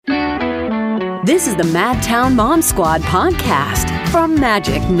This is the Madtown Mom Squad podcast from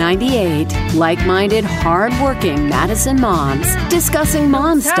Magic 98. Like-minded, hard-working Madison moms discussing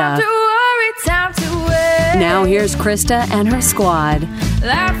mom stuff. Time to worry, time to wait. Now here's Krista and her squad.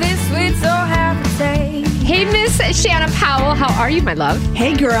 Life is sweet, so happy day. Hey, Miss Shanna Powell, how are you, my love?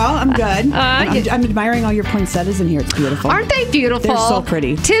 Hey, girl, I'm good. I'm admiring all your poinsettias in here. It's beautiful. Aren't they beautiful? They're so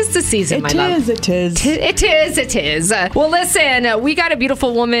pretty. 'Tis the season, my love. It is. It is. Well, listen, we got a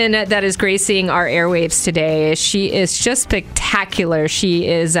beautiful woman that is gracing our airwaves today. She is just spectacular. She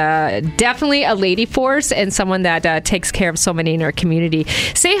is definitely a lady force and someone that takes care of so many in our community.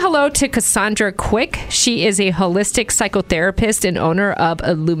 Say hello to Cassandra Quick. She is a holistic psychotherapist and owner of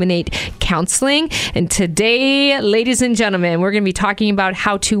Illuminate Counseling. And today, ladies and gentlemen, we're going to be talking about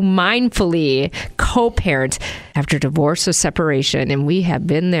how to mindfully co-parent after divorce or separation. And we have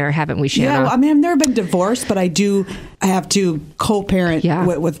been there, haven't we, Shanna? Yeah, well, I mean, I've never been divorced, but I have to co-parent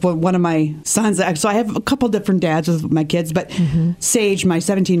with one of my sons. So I have a couple different dads with my kids, but Sage, my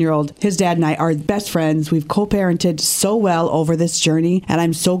 17-year-old, his dad and I are best friends. We've co-parented so well over this journey, and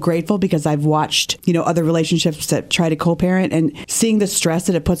I'm so grateful because I've watched, other relationships that try to co-parent, and seeing the stress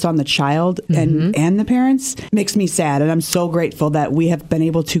that it puts on the child and the parents makes me sad. And I'm so grateful that we have been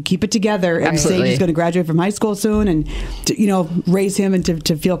able to keep it together. And Absolutely. Sage is going to graduate from high school soon, and to, raise him and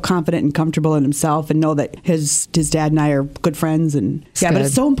to feel confident and comfortable in himself, and know that his dad and I are good friends. And but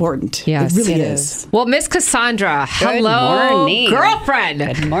it's so important. Yes, it really it is. Well, Miss Cassandra, Good hello, morning. girlfriend.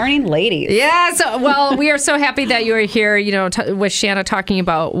 Good morning, ladies. Yes. Well, we are so happy that you are here, with Shanna talking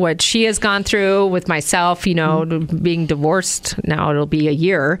about what she has gone through with myself, being divorced. Now it'll be a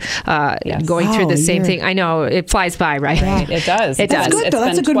year, going through the same thing. I know it flies by, right? Right, it does. It That's does. good, though.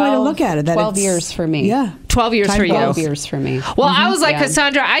 That's a good way to look at it. That 12 it's- years for me. Yeah. 12 years for you. 12 years for me. Well, I was like, Yeah.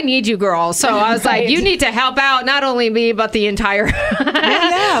 Cassandra, I need you, girl. So I was like, you need to help out, not only me, but the entire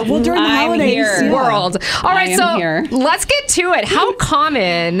Well, during the I'm holidays, here. world. All right, I am so here. let's get to it. How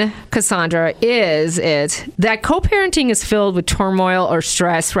common, Cassandra, is it that co-parenting is filled with turmoil or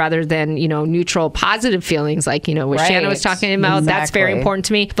stress rather than, neutral, positive feelings like, what Shanna was Right. talking about? That's very Exactly. important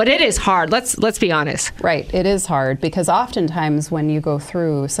to me. But it is hard. Let's be honest. Right. It is hard because oftentimes when you go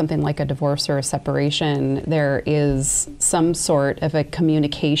through something like a divorce or a separation, there is some sort of a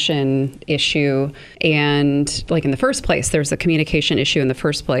communication issue. And like in the first place, there's a communication issue in the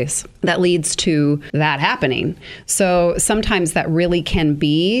first place that leads to that happening. So sometimes that really can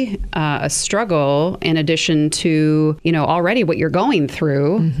be a struggle in addition to, already what you're going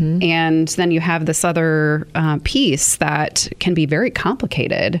through. And then you have this other piece that can be very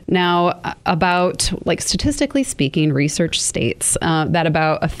complicated. Now, statistically speaking, research states that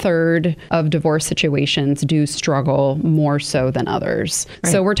about a third of divorce situations do struggle more so than others.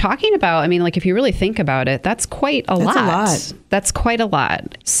 Right. So we're talking about, if you really think about it, that's quite a lot. That's quite a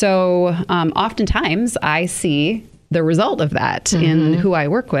lot. So oftentimes I see the result of that in who I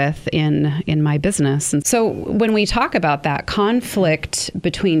work with in my business. And so when we talk about that, conflict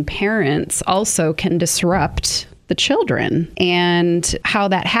between parents also can disrupt the children. And how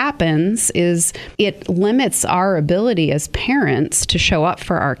that happens is it limits our ability as parents to show up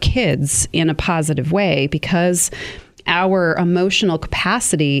for our kids in a positive way because our emotional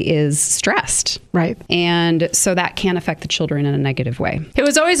capacity is stressed. Right. And so that can affect the children in a negative way. It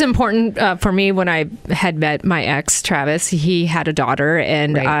was always important for me when I had met my ex, Travis. He had a daughter.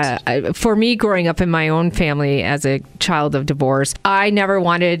 And Right. For me, growing up in my own family as a child of divorce, I never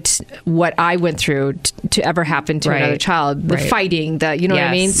wanted what I went through to ever happen to Right. another child. The Right. fighting, what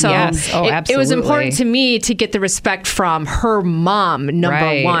I mean? So yes. Oh, it was important absolutely. to me to get the respect from her mom, number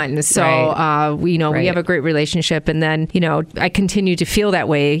Right. one. So, Right. we Right. have a great relationship. And then, I continue to feel that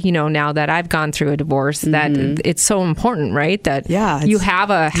way, now that I've gone through a divorce, that it's so important, right? That you have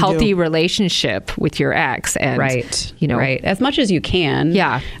a healthy relationship with your ex. And, Right. Right. As much as you can.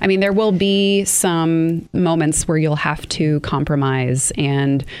 Yeah. There will be some moments where you'll have to compromise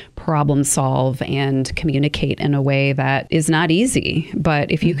and problem solve and communicate in a way that is not easy. But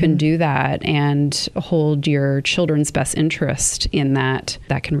if you can do that and hold your children's best interest in that,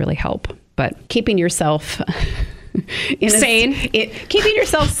 that can really help. But keeping yourself sane. Keeping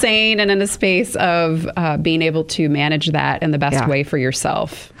yourself sane and in a space of being able to manage that in the best way for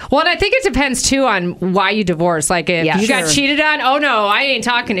yourself. Well, and I think it depends too on why you divorce. Like if you got cheated on, oh no, I ain't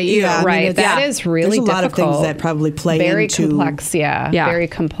talking to you. Yeah, Right. That is really there's a lot of difficult. things that probably play very into complex. Yeah. Very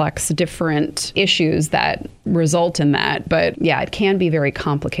complex, different issues that result in that. But yeah, it can be very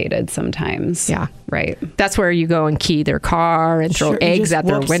complicated sometimes. Yeah. Right. That's where you go and key their car and throw Sure, eggs just at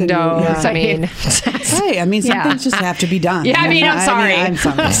their whoops and you- windows. yeah. I mean, Hey, some things just have to be done. Yeah, I'm sorry. I'm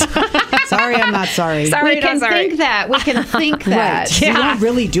sorry. Sorry, I'm not sorry. Sorry, We can think that. We can think that. Right. You don't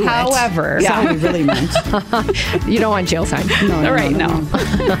really do However, it. That's how we really meant. You don't want jail time.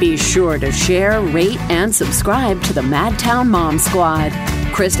 No. Be sure to share, rate, and subscribe to the Madtown Mom Squad.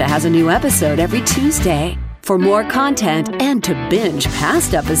 Krista has a new episode every Tuesday. For more content and to binge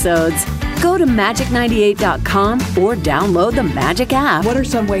past episodes, go to magic98.com or download the Magic app. What are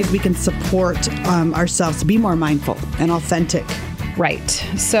some ways we can support ourselves to be more mindful and authentic? Right.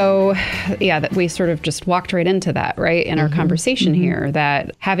 So, that we sort of just walked right into that, right, in our conversation here,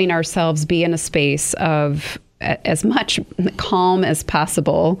 that having ourselves be in a space of as much calm as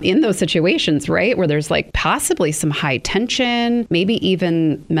possible in those situations, right? Where there's like possibly some high tension, maybe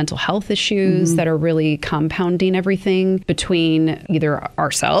even mental health issues that are really compounding everything between either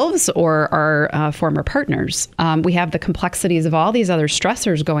ourselves or our former partners. We have the complexities of all these other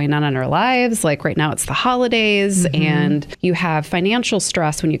stressors going on in our lives. Like right now it's the holidays and you have financial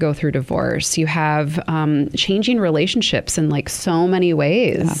stress when you go through divorce. You have changing relationships in like so many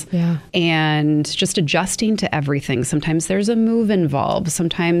ways. Yeah. And just adjusting to everything. Sometimes there's a move involved.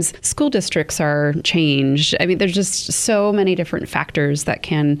 Sometimes school districts are changed. I mean, there's just so many different factors that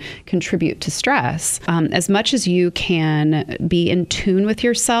can contribute to stress. As much as you can be in tune with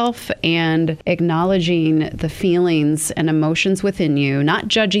yourself and acknowledging the feelings and emotions within you, not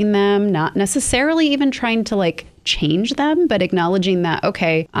judging them, not necessarily even trying to like change them, but acknowledging that,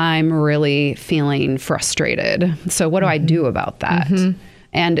 okay, I'm really feeling frustrated. So what do I do about that?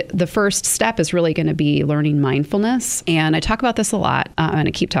 And the first step is really going to be learning mindfulness. And I talk about this a lot, and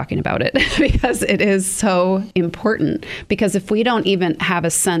I keep talking about it because it is so important. Because if we don't even have a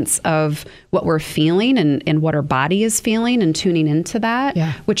sense of what we're feeling and what our body is feeling and tuning into that,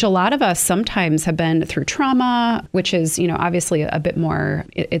 which a lot of us sometimes have been through trauma, which is, obviously a bit more,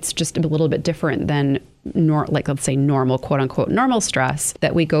 it's just a little bit different than let's say normal, quote unquote, normal stress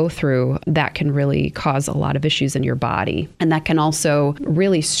that we go through, that can really cause a lot of issues in your body. And that can also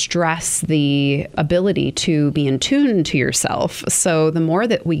really stress the ability to be in tune to yourself. So the more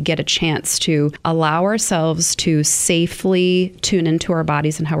that we get a chance to allow ourselves to safely tune into our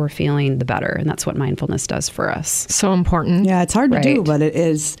bodies and how we're feeling, the better. And that's what mindfulness does for us. So important. Yeah, it's hard to do, but it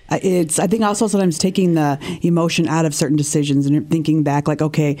is. It's, I think also sometimes taking the emotion out of certain decisions and thinking back like,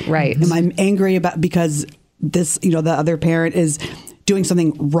 okay, am I angry because this, the other parent is doing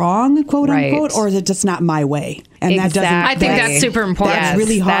something wrong, quote unquote, or is it just not my way? And that doesn't. I think that's super important. That's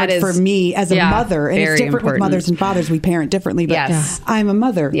really hard for me as a mother, and it's different with mothers and fathers. We parent differently, but I'm a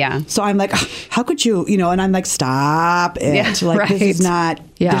mother, so I'm like, how could you, and I'm like, stop it, like this is not.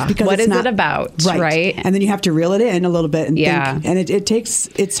 Just because what it's is not, it about? Right. And then you have to reel it in a little bit and think. And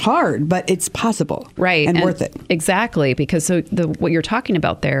it's hard, but it's possible. Right. And worth it. Exactly. Because what you're talking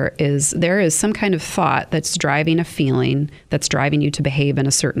about there is some kind of thought that's driving a feeling, that's driving you to behave in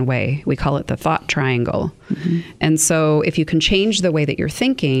a certain way. We call it the thought triangle. And so if you can change the way that you're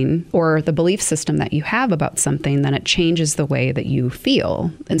thinking or the belief system that you have about something, then it changes the way that you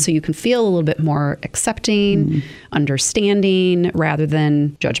feel. And so you can feel a little bit more accepting, understanding, rather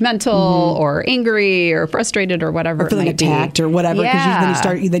than judgmental or angry or frustrated or whatever. Or feeling attacked or whatever. Because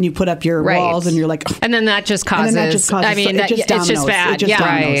then you put up your walls and you're like, and then that just causes. I mean, it's just bad.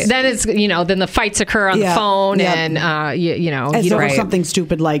 Then it's then the fights occur on the phone and as though something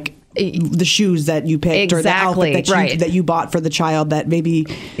stupid like the shoes that you picked or the outfit that you bought for the child that maybe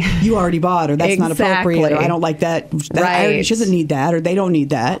you already bought, or that's not appropriate, or I don't like that. She doesn't need that, or they don't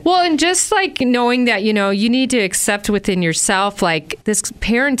need that. Well, and just like knowing that, you need to accept within yourself, like this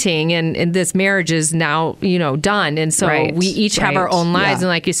parenting and this marriage is now, done. And so we each have our own lives. And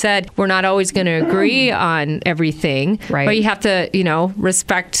like you said, we're not always going to agree on everything, but you have to,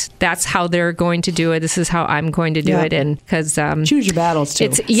 respect that's how they're going to do it. This is how I'm going to do it. And because choose your battles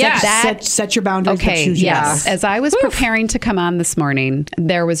too. Set your boundaries. Okay. Choose your battles. As I was preparing to come on this morning,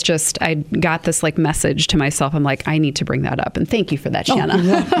 there was I got this like message to myself. I'm like, I need to bring that up. And thank you for that, Shanna.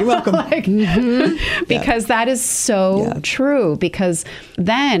 You're welcome. Because that is so true. Because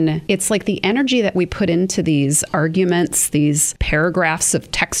then it's like the energy that we put into these arguments, these paragraphs of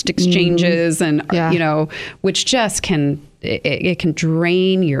text exchanges and, which just can it can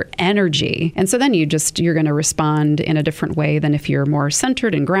drain your energy. And so then you're going to respond in a different way than if you're more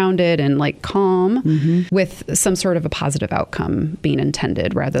centered and grounded and like calm with some sort of a positive outcome being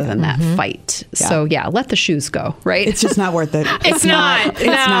intended rather than that fight. Yeah. So let the shoes go, right? It's just not worth it. It's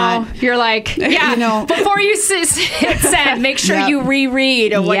not. You're like, before you hit send, make sure you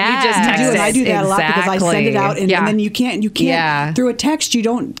reread what you just texted. I do that a lot because I send it out and then you can't through a text, you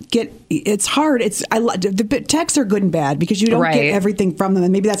don't get it's hard. The texts are good and bad because you don't get everything from them,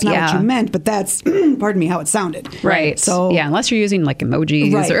 and maybe that's not what you meant, but that's pardon me, how it sounded. Right. So unless you're using like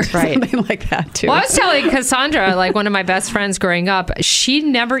emojis or something like that too. Well, I was telling Cassandra, like one of my best friends growing up, she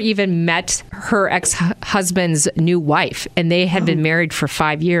never even met her ex-husband's new wife, and they had been married for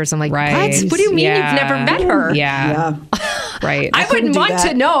 5 years. I'm like, what do you mean you've never met her? Yeah. Right. I wouldn't want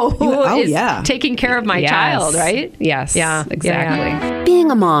to know who is taking care of my child, right? Yes. Yeah. Exactly.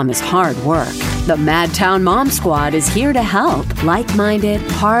 Being a mom is hard work. The Madtown Mom Squad is here to help like-minded,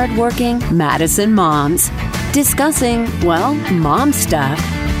 hard-working Madison moms discussing, well, mom stuff.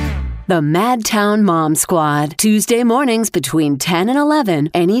 The Madtown Mom Squad, Tuesday mornings between 10 and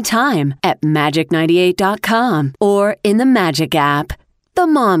 11, anytime at magic98.com or in the Magic app. The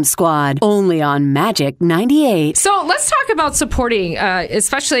Mom Squad, only on Magic 98. So let's talk about supporting,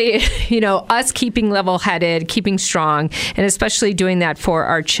 especially, us keeping level-headed, keeping strong, and especially doing that for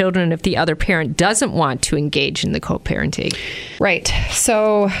our children if the other parent doesn't want to engage in the co-parenting. Right.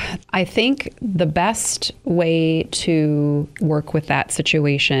 So I think the best way to work with that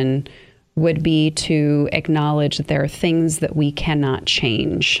situation would be to acknowledge that there are things that we cannot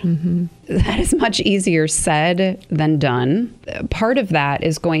change. Mm-hmm. That is much easier said than done. Part of that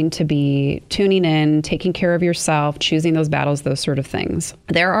is going to be tuning in, taking care of yourself, choosing those battles, those sort of things.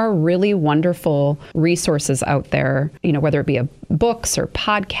 There are really wonderful resources out there, whether it be books or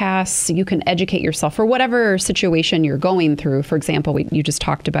podcasts. You can educate yourself for whatever situation you're going through. For example, you just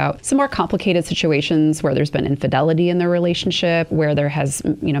talked about some more complicated situations where there's been infidelity in the relationship, where there has,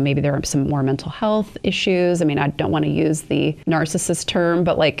 maybe there are some more mental health issues. I mean, I don't want to use the narcissist term,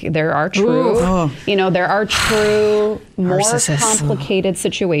 but there are true, there are true, more complicated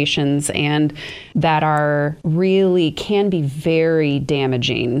situations, and that are really can be very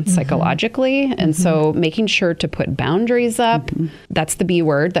damaging psychologically. And so making sure to put boundaries up, that's the B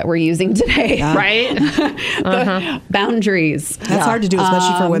word that we're using today, right? The boundaries. That's hard to do,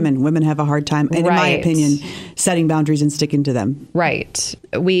 especially for women. Women have a hard time, and in my opinion, setting boundaries and sticking to them. Right.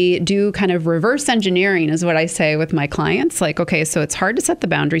 We do kind of reverse engineering is what I say with my clients. Like, okay, so it's hard to set the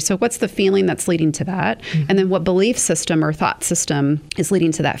boundary. So what's the feeling that's leading to that? And then what belief system or thought system is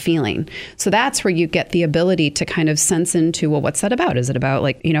leading to that feeling? So that's where you get the ability to kind of sense into, well, what's that about? Is it about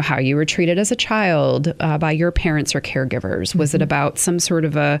how you were treated as a child by your parents or caregivers? Was it about some sort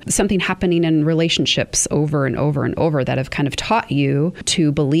of something happening in relationships over and over and over that have kind of taught you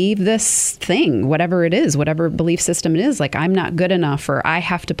to believe this thing, whatever it is, whatever belief system it is, like I'm not good enough, or I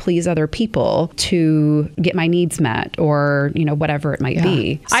have to please other people to get my needs met, or whatever it might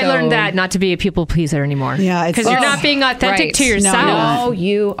be. So, I learned that not to be a people pleaser anymore. Yeah, because you're not being authentic to yourself. No,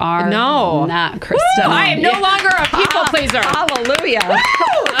 you are not, Krista. I am no longer a people pleaser. Hallelujah.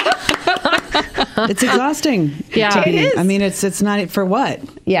 It's exhausting. Yeah, it is. I mean, it's not for what?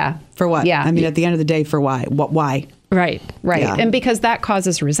 Yeah. For what? Yeah. I mean, at the end of the day, for why? Why? Right. Yeah. And because that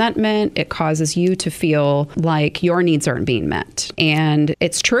causes resentment, it causes you to feel like your needs aren't being met. And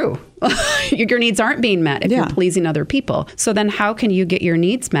it's true. Your needs aren't being met if you're pleasing other people. So then how can you get your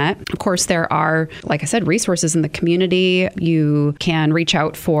needs met? Of course, there are, like I said, resources in the community. You can reach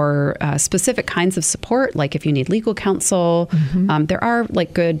out for specific kinds of support, like if you need legal counsel. There are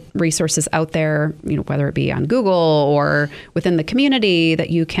good resources out there, whether it be on Google or within the community that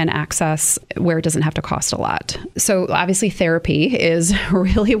you can access where it doesn't have to cost a lot. So obviously therapy is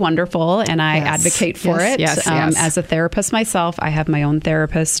really wonderful, and I advocate for it. Yes. As a therapist myself, I have my own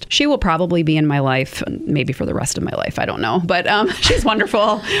therapist. She will probably be in my life, maybe for the rest of my life. I don't know, but she's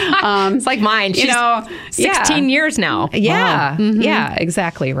wonderful. It's like mine. She's 16 years now. Yeah. Wow. Yeah,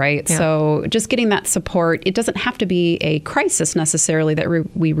 exactly. Right. Yeah. So just getting that support, it doesn't have to be a crisis necessarily that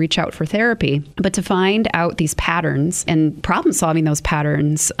we reach out for therapy, but to find out these patterns and problem solving those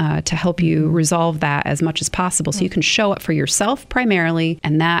patterns to help you resolve that as much as possible so you can show up for yourself primarily,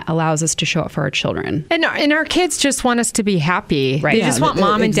 and that allows us to show up for our children. And our kids just want us to be happy. Right. They just want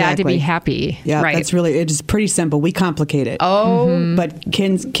mom and dad to be happy. Yeah, right. That's really, it's pretty simple. We complicate it. Oh, but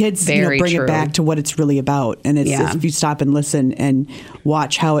kids bring it back to what it's really about. And it's if you stop and listen and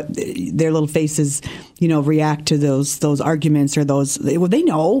watch how their little faces, react to those arguments or those. Well, they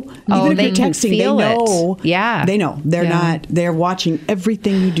know. Even if they you're texting, feel they know. It. Yeah, they know. They're not. They're watching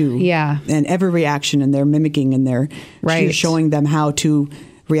everything you do. Yeah, and every reaction, and they're mimicking, and they're showing them how to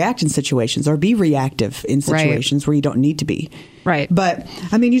react in situations or be reactive in situations where you don't need to be. Right. But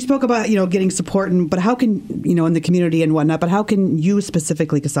I mean, you spoke about, getting support, but how can, in the community and whatnot, but how can you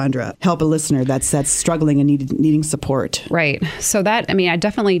specifically, Cassandra, help a listener that's struggling and needing support? Right. So I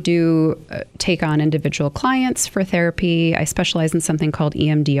definitely do take on individual clients for therapy. I specialize in something called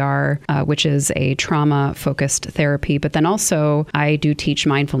EMDR, which is a trauma-focused therapy. But then also I do teach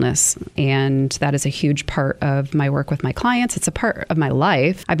mindfulness, and that is a huge part of my work with my clients. It's a part of my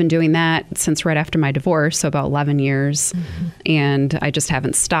life. I've been doing that since right after my divorce, so about 11 years, and I just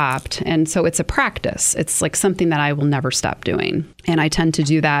haven't stopped. And so it's a practice. It's like something that I will never stop doing. And I tend to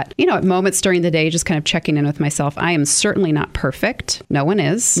do that, at moments during the day, just kind of checking in with myself. I am certainly not perfect. No one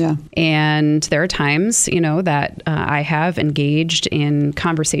is. Yeah. And there are times, that I have engaged in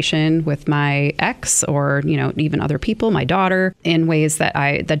conversation with my ex or, even other people, my daughter, in ways that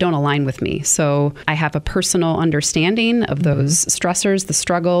don't align with me. So I have a personal understanding of those stressors, the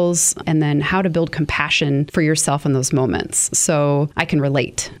struggles, and then how to build compassion for yourself in those moments. So I can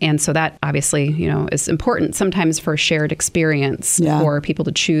relate. And so that obviously, is important sometimes for a shared experience. For people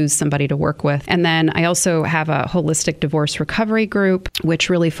to choose somebody to work with. And then I also have a holistic divorce recovery group, which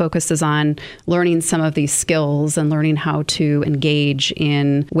really focuses on learning some of these skills and learning how to engage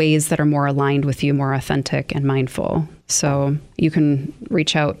in ways that are more aligned with you, more authentic and mindful. So you can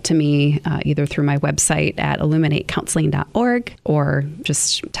reach out to me either through my website at illuminatecounseling.org or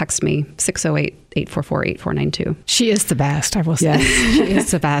just text me 608-844-8492. She is the best, I will say. Yes. She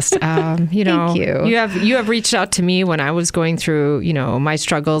is the best. Thank you. You have reached out to me when I was going through, my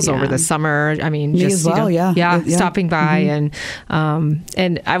struggles over the summer. I mean, me just as well, stopping by and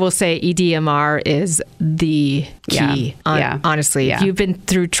I will say EDMR is the key. Honestly, if you've been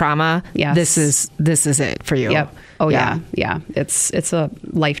through trauma, this is it for you. Yep. Oh yeah. It's a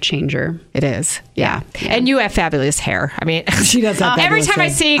life changer. It is. Yeah. And you have fabulous hair. I mean, she does have every time hair. I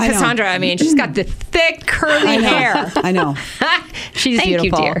see Cassandra, I mean, she's got the thick curly hair. I know. She's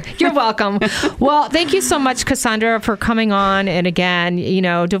beautiful. Thank you, dear. You're welcome. Well, thank you so much, Cassandra, for coming on. And again,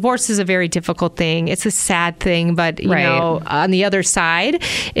 divorce is a very difficult thing. It's a sad thing, but you know, on the other side,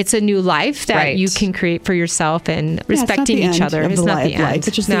 it's a new life that you can create for yourself and respecting each other. It's not the end. It's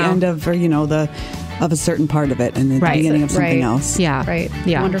just the end of of a certain part of it and the beginning of something else. Yeah. Right.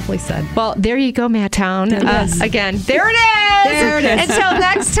 Yeah. Wonderfully said. Well, there you go, Madtown. Again, there it is. Until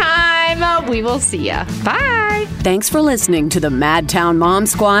next time, we will see ya. Bye. Thanks for listening to the Madtown Mom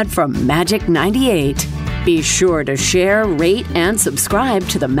Squad from Magic 98. Be sure to share, rate, and subscribe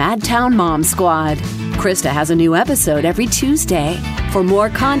to the Madtown Mom Squad. Krista has a new episode every Tuesday. For more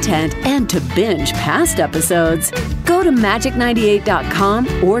content and to binge past episodes, go to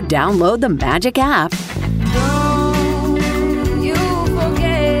magic98.com or download the Magic app. Don't you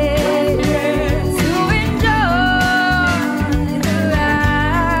forget to enjoy the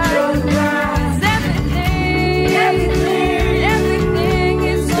ride. 'Cause everything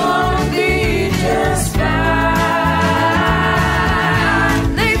is gonna be just fine.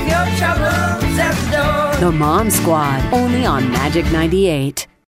 Leave your troubles at the door. The Mom Squad, only on Magic 98.